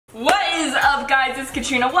up, guys? It's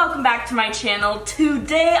Katrina. Welcome back to my channel.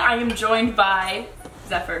 Today I am joined by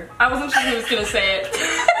Xepher. I wasn't sure who was gonna say it.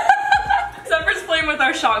 Xepher's playing with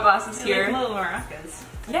our shot glasses here. Like little maracas.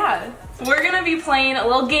 Yeah. We're gonna be playing a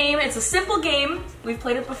little game. It's a simple game. We've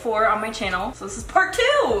played it before on my channel. So this is part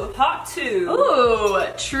 2. Part 2. Ooh,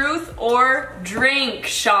 truth or drink,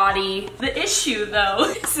 shoddy. The issue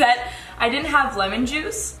though is that I didn't have lemon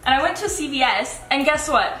juice and I went to CVS and guess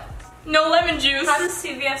what? No lemon juice. How does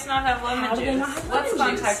CVS not have lemon juice? Do they not have Let's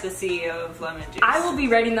lemon juice? contact the CEO of Lemon Juice. I will be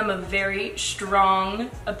writing them a very strong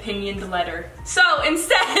opinioned letter. So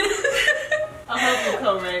instead, I'll help you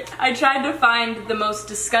co-write. I tried to find the most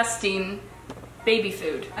disgusting baby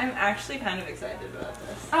food. I'm actually kind of excited about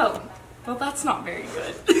this. Oh, well that's not very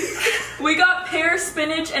good. We got pear,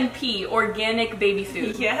 spinach, and pea, organic baby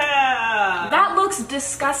food. Yeah! That looks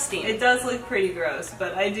disgusting. It does look pretty gross,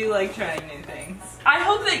 but I do like trying new things. I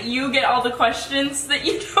hope that you get all the questions that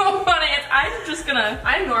you don't want to answer.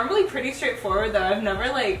 I'm normally pretty straightforward though. I've never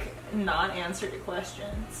like not answered a question,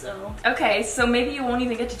 so. Okay, so maybe you won't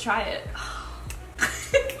even get to try it.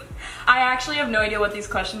 I actually have no idea what these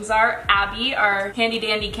questions are. Abby, our handy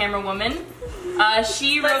dandy camera woman,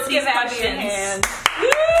 she wrote these questions. Abby a hand. Woo!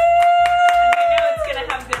 I know it's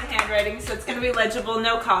gonna have good handwriting, so it's gonna be legible,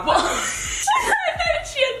 no copy.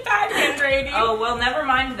 She had bad handwriting. Oh, well, never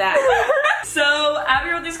mind that. So, Abby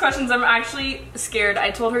wrote these questions. I'm actually scared.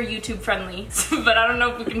 I told her YouTube friendly, but I don't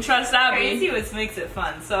know if we can trust Abby. Crazy which makes it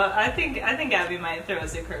fun, so I think Abby might throw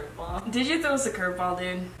us a curveball. Did you throw us a curveball,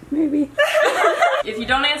 dude? Maybe. If you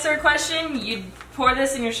don't answer a question, you pour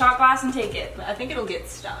this in your shot glass and take it. I think it'll get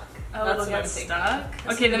stuck. Oh, That's it'll what get I'm thinking.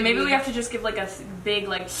 stuck? Okay, then maybe we have to just give like a big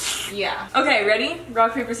like... Yeah. Okay, ready?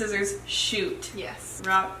 Rock, paper, scissors, shoot. Yes.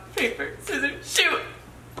 Rock, paper, scissors, shoot!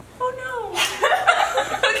 Oh no!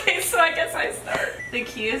 Okay, so I guess I start. The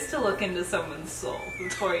key is to look into someone's soul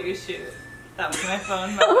before you shoot. That was my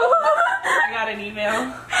phone. I got an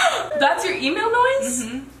email. That's your email noise?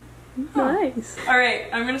 Mm-hmm. Nice. Alright,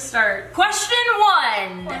 I'm gonna start. Question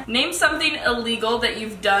 1! Name something illegal that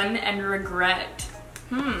you've done and regret.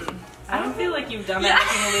 I don't feel like you've done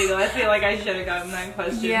anything illegal. I feel like I should have gotten that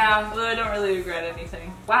question. Yeah. Although I don't really regret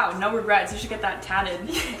anything. Wow, no regrets. You should get that tatted.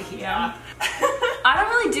 Yeah. I don't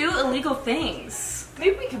really do illegal things.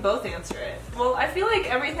 Maybe we could both answer it. Well, I feel like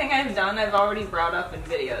everything I've done I've already brought up in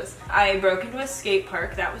videos. I broke into a skate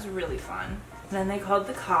park. That was really fun. Then they called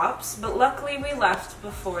the cops, but luckily we left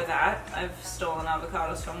before that. I've stolen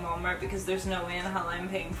avocados from Walmart because there's no way in hell I'm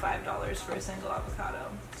paying $5 for a single avocado.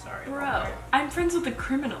 Sorry, Bro, Walmart. I'm friends with a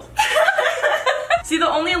criminal. See, the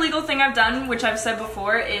only illegal thing I've done, which I've said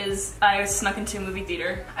before, is I snuck into a movie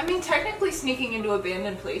theater. I mean, technically sneaking into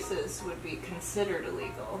abandoned places would be considered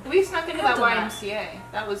illegal. We snuck into I've that done that. YMCA.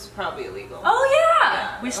 That was probably illegal. Oh yeah!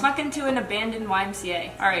 Yeah. We snuck into an abandoned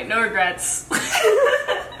YMCA. Alright, no regrets.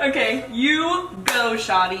 Okay, you go,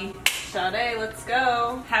 shoddy. Sade, let's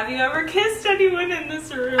go. Have you ever kissed anyone in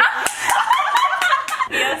this room?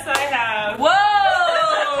 Yes, I have. Whoa!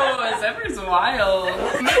 Xepher's wild.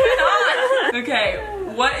 Moving on. Okay,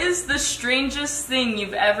 what is the strangest thing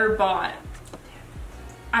you've ever bought?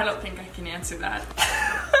 I don't think I can answer that.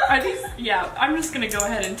 Yeah, I'm just gonna go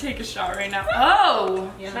ahead and take a shot right now.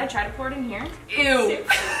 Oh! Yeah. Should I try to pour it in here? Ew! Ew.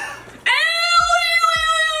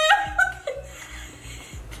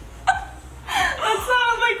 That's not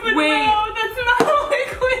a liquid, Wait. bro. That's not a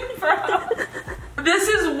liquid, bro. This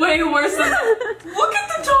is way worse than Look at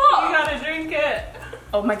the top! You gotta drink it.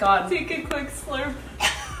 Oh my god. Take a quick slurp.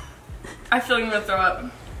 I feel like I'm gonna throw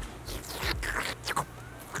up.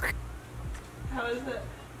 How is it?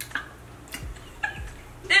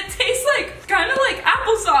 It tastes like, kind of like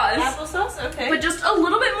applesauce. Applesauce? Okay. But just a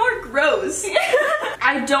little bit more gross.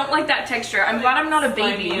 I don't like that texture. I'm glad I'm not a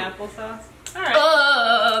baby. Slimy applesauce. Alright.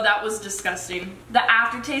 Oh, that was disgusting. The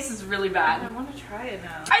aftertaste is really I bad. want to try it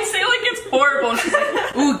now. I say like it's horrible. And she's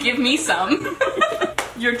like, ooh, give me some.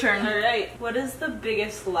 Your turn. Alright. What is the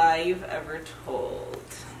biggest lie you've ever told?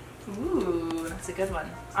 Ooh, that's a good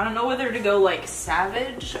one. I don't know whether to go like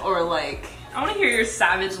savage or like... I want to hear your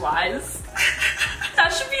savage lies.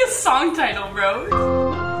 That should be a song title, bro.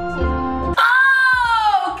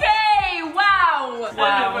 Oh, okay, wow. I don't know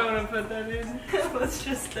if I want to put that in. Let's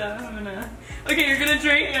just, I'm gonna... Okay, you're gonna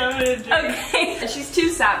drink? Yeah, I'm gonna drink. Okay. She's too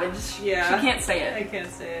savage. Yeah. She can't say I it.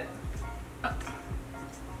 can't say it.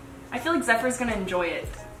 I feel like Xepher's gonna enjoy it.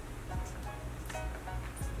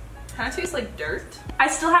 kind of tastes like dirt. I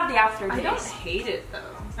still have the aftertaste. I don't hate it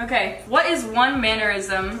though. Okay, what is one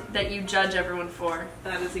mannerism that you judge everyone for?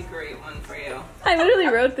 That is a great one for you. I literally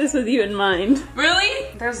wrote this with you in mind. Really?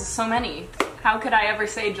 There's so many. How could I ever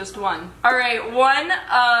say just one? Alright, one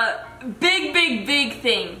big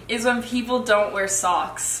thing is when people don't wear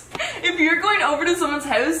socks. If you're going over to someone's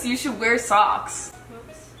house, you should wear socks.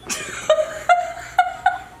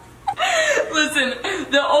 Listen,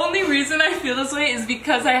 the only reason I feel this way is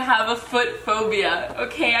because I have a foot phobia.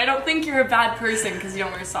 Okay, I don't think you're a bad person because you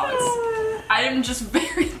don't wear socks. I am just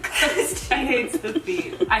very close. She hates the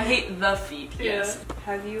feet. I hate the feet, yes. Yeah.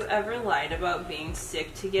 Have you ever lied about being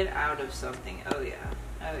sick to get out of something? Oh yeah.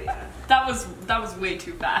 Oh yeah. That was way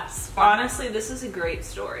too fast. Honestly, this is a great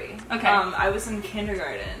story. Okay. I was in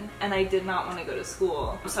kindergarten and I did not want to go to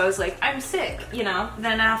school. So I was like, I'm sick, you know?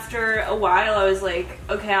 Then after a while I was like,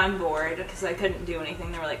 okay, I'm bored because I couldn't do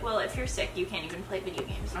anything. They were like, well, if you're sick, you can't even play video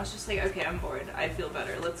games. And I was just like, okay, I'm bored. I feel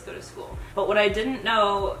better. Let's go to school. But what I didn't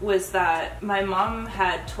know was that my mom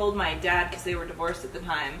had told my dad, because they were divorced at the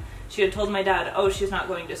time, she had told my dad, oh, she's not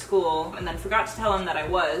going to school, and then forgot to tell him that I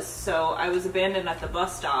was, so I was abandoned at the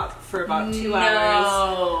bus stop for about 2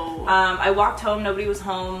 hours. I walked home, nobody was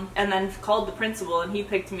home, and then called the principal, and he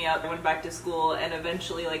picked me up. I went back to school, and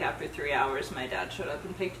eventually, like after 3 hours, my dad showed up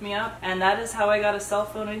and picked me up, and that is how I got a cell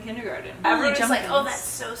phone in kindergarten. Everyone's like, oh, that's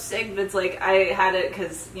so sick, but it's like, I had it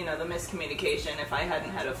because, you know, the miscommunication. If I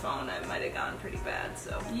hadn't had a phone, it might have gone pretty bad,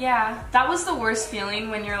 so. Yeah, that was the worst feeling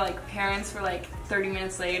when your like parents were like 30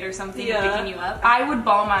 minutes late or something picking you up. I would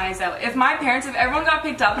bawl my eyes out. If everyone got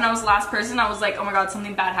picked up and I was the last person, I was like, oh my god,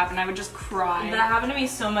 something bad happened. I would just cry. That happened to me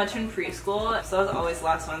so much in preschool, so I was always the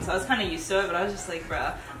last one, so I was kind of used to it, but I was just like,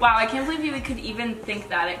 bruh. Wow, I can't believe you could even think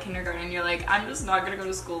that at kindergarten. You're like, I'm just not gonna go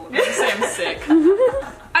to school. I'm gonna say I'm sick.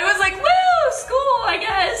 I was like, woo, school, I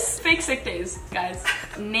guess. Fake sick days, guys.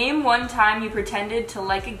 Name one time you pretended to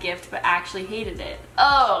like a gift but actually hated it.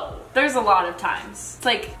 Oh, there's a lot of times. It's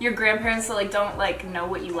like your grandparents that like don't like know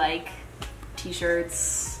what you like.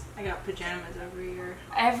 T-shirts. I got pajamas every year.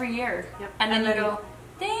 Every year. Yep. And then you go,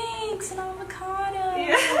 thanks, an avocado.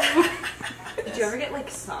 Yeah. Did you ever get like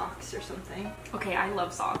socks or something? Okay, I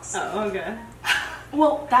love socks. Oh, okay.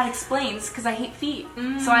 Well, that explains because I hate feet.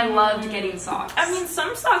 So I loved getting socks. I mean,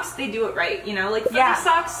 some socks, they do it right, you know? Like, fluffy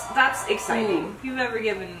socks, that's exciting. If you've ever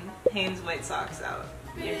given Hanes white socks out,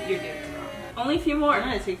 you're doing it wrong. Only a few more. I'm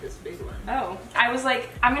gonna take this big one. Oh. I was like,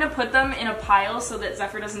 I'm gonna put them in a pile so that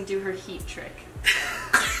Xepher doesn't do her heat trick.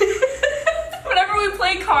 Whenever we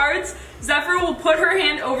play cards, Xepher will put her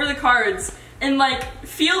hand over the cards and like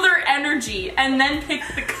feel their energy and then pick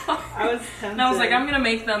the card. I was tempted. And I was like, I'm gonna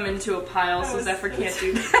make them into a pile so Xepher can't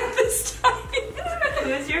do that this time. Who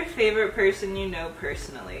is your favorite person you know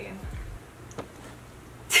personally?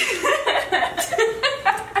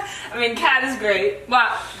 I mean, Kat is great.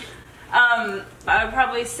 Wow. I would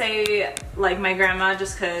probably say like my grandma,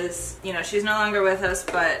 just because, you know, she's no longer with us,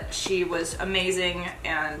 but she was amazing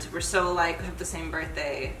and we're so alike. We have the same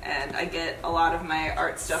birthday and I get a lot of my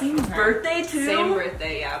art stuff Same from her. birthday too? Same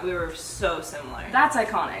birthday, yeah. We were so similar. That's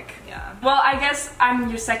iconic. Yeah. Well, I guess I'm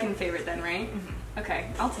your second favorite then, right?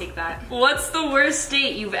 Okay, I'll take that. What's the worst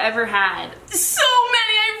date you've ever had? So many!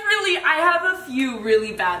 I have a few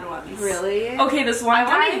really bad ones. Really? Okay, this one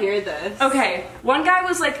guy. I want to hear this. Okay, one guy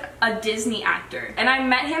was like a Disney actor, and I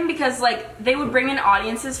met him because like they would bring in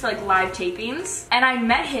audiences for like live tapings, and I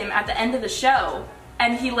met him at the end of the show.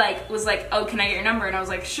 And he like was like, oh, can I get your number? And I was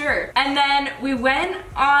like, sure. And then we went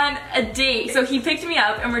on a date. So he picked me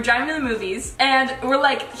up and we're driving to the movies. And we're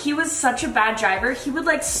like, he was such a bad driver. He would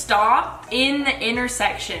like stop in the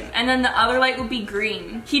intersection and then the other light would be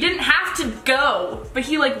green. He didn't have to go, but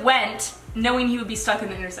he like went knowing he would be stuck in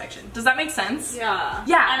the intersection. Does that make sense? Yeah.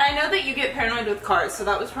 Yeah. And I know that you get paranoid with cars, so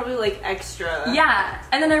that was probably like extra. Yeah.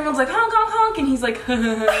 And then everyone's like, honk, honk, honk. And he's like,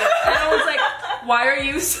 and I was like, why are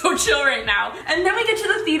you so chill right now? And then we get to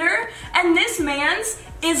the theater, and this man's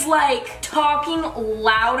is like talking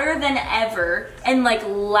louder than ever and like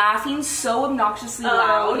laughing so obnoxiously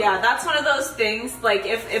loud. Yeah, that's one of those things, like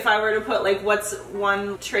if I were to put like what's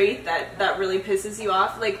one trait that really pisses you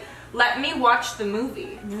off, like let me watch the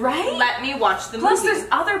movie. Right? Let me watch the movie. Plus there's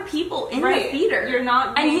other people in the theater. You're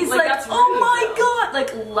not being, and he's like that's oh my god,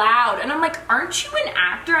 like loud. And I'm like, aren't you an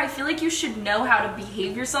actor? I feel like you should know how to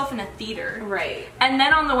behave yourself in a theater. Right. And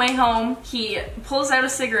then on the way home, he pulls out a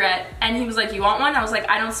cigarette and he was like, you want one? I was like,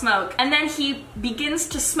 I don't smoke. And then he begins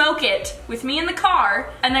to smoke it with me in the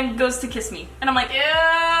car and then goes to kiss me. And I'm like, ew!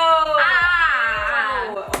 Ah!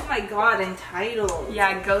 Oh my god, entitled. Yeah,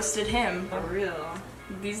 I ghosted him. For real.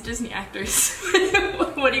 These Disney actors.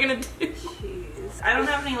 What are you gonna do? Jeez. I don't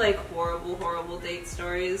have any like horrible date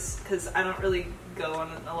stories because I don't really go on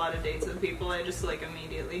a lot of dates with people. I just like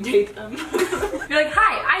immediately date them. You're like,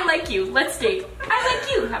 hi, I like you, let's date. I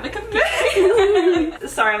like you, have a cupcake.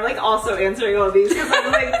 Sorry, I'm like also answering all these because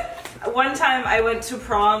I'm like, one time I went to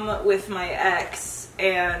prom with my ex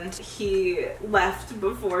and he left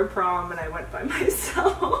before prom and I went by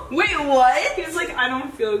myself. Wait, what? He was like, I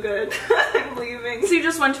don't feel good. I'm leaving. So you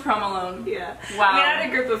just went to prom alone? Yeah. Wow. I mean, I had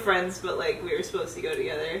a group of friends, but like we were supposed to go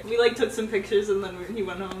together. We like took some pictures and then he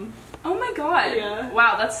went home. Oh my god. Yeah.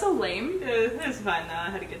 Wow, that's so lame. Yeah, it was fine though. I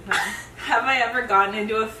had a good time. Have I ever gotten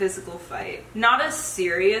into a physical fight? Not a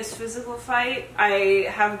serious physical fight. I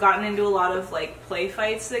have gotten into a lot of like play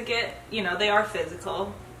fights that get, you know, they are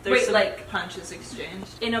physical. There's some like punches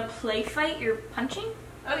exchanged. In a play fight, you're punching?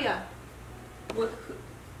 Oh yeah. What?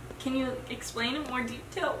 Can you explain in more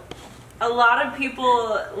detail? A lot of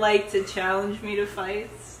people like to challenge me to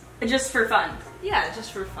fights. Just for fun? Yeah,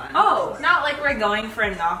 just for fun. Oh. Not like we're going for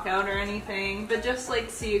a knockout or anything, but just like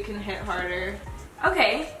so you can hit harder.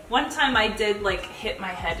 Okay. One time I did like hit my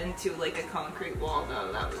head into like a concrete wall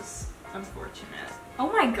though. That was unfortunate.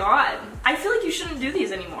 Oh my god. I feel like you shouldn't do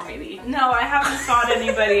these anymore, maybe. No, I haven't fought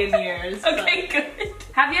anybody in years. Okay, good.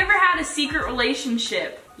 Have you ever had a secret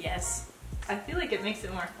relationship? Yes. I feel like it makes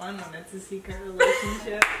it more fun when it's a secret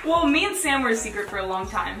relationship. Well, me and Sam were a secret for a long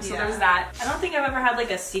time, so there's that. I don't think I've ever had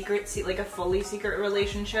like a like a fully secret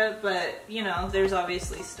relationship, but you know, there's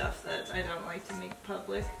obviously stuff that I don't like to make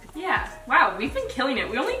public. Yeah. Wow, we've been killing it.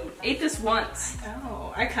 We only ate this once.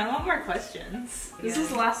 Oh, I kind of want more questions. This is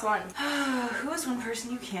the last one. Who is one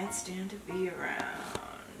person you can't stand to be around?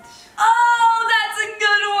 Oh, that's a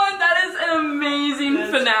good one. That is an amazing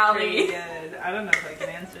finale. Pretty good. I don't know if I can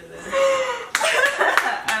answer this.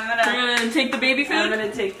 You're gonna take the baby food? I'm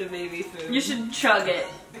gonna take the baby food. You should chug it.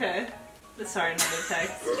 Okay. Sorry, another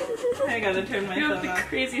text. I gotta turn my You have phone the off.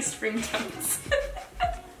 craziest ringtones.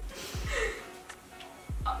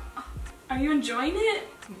 Are you enjoying it?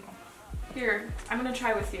 Here, I'm gonna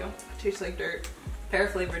try with you. Tastes like dirt. Pear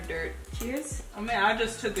flavored dirt. Cheers. I mean, I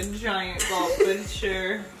just took a giant gulp, but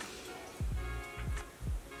sure.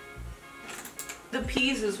 The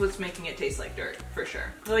peas is what's making it taste like dirt, for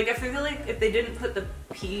sure. Like, I feel like if they didn't put the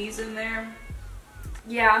peas in there,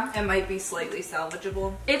 yeah, it might be slightly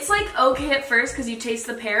salvageable. It's like okay at first because you taste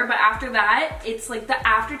the pear, but after that, it's like the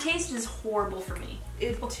aftertaste is horrible for me.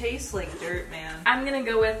 It tastes like dirt, man. I'm gonna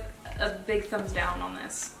go with a big thumbs down on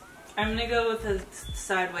this. I'm gonna go with a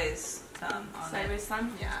sideways thumb on Sideways it.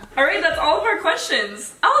 thumb? Yeah. Alright, that's all of our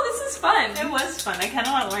questions. Oh, this is fun. It was fun. I kind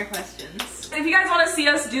of want more questions. If you guys want to see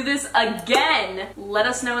us do this again, let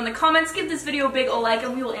us know in the comments. Give this video a big ol' like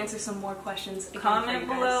and we will answer some more questions again. Comment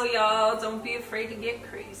below, y'all. Don't be afraid to get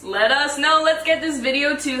crazy. Let us know. Let's get this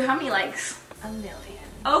video to how many likes? 1 million.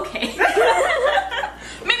 Okay.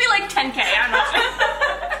 Maybe like 10K, I'm not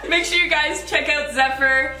sure. Make sure you guys check out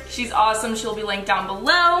Xepher. She's awesome. She'll be linked down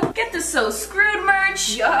below. Get the So Screwed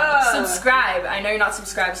merch. Yeah. Subscribe. I know you're not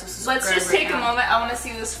subscribed, so subscribe. Let's just right take now. a moment. I want to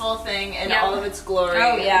see this full thing in Yeah. all of its glory.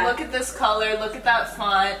 Oh, yeah. Look at this color. Look at that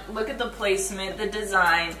font. Look at the placement, the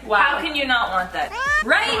design. Wow. How can you not want that?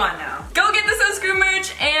 Right? Come on now. Go get the So Screwed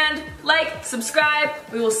merch and like, subscribe.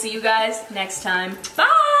 We will see you guys next time.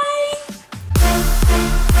 Bye!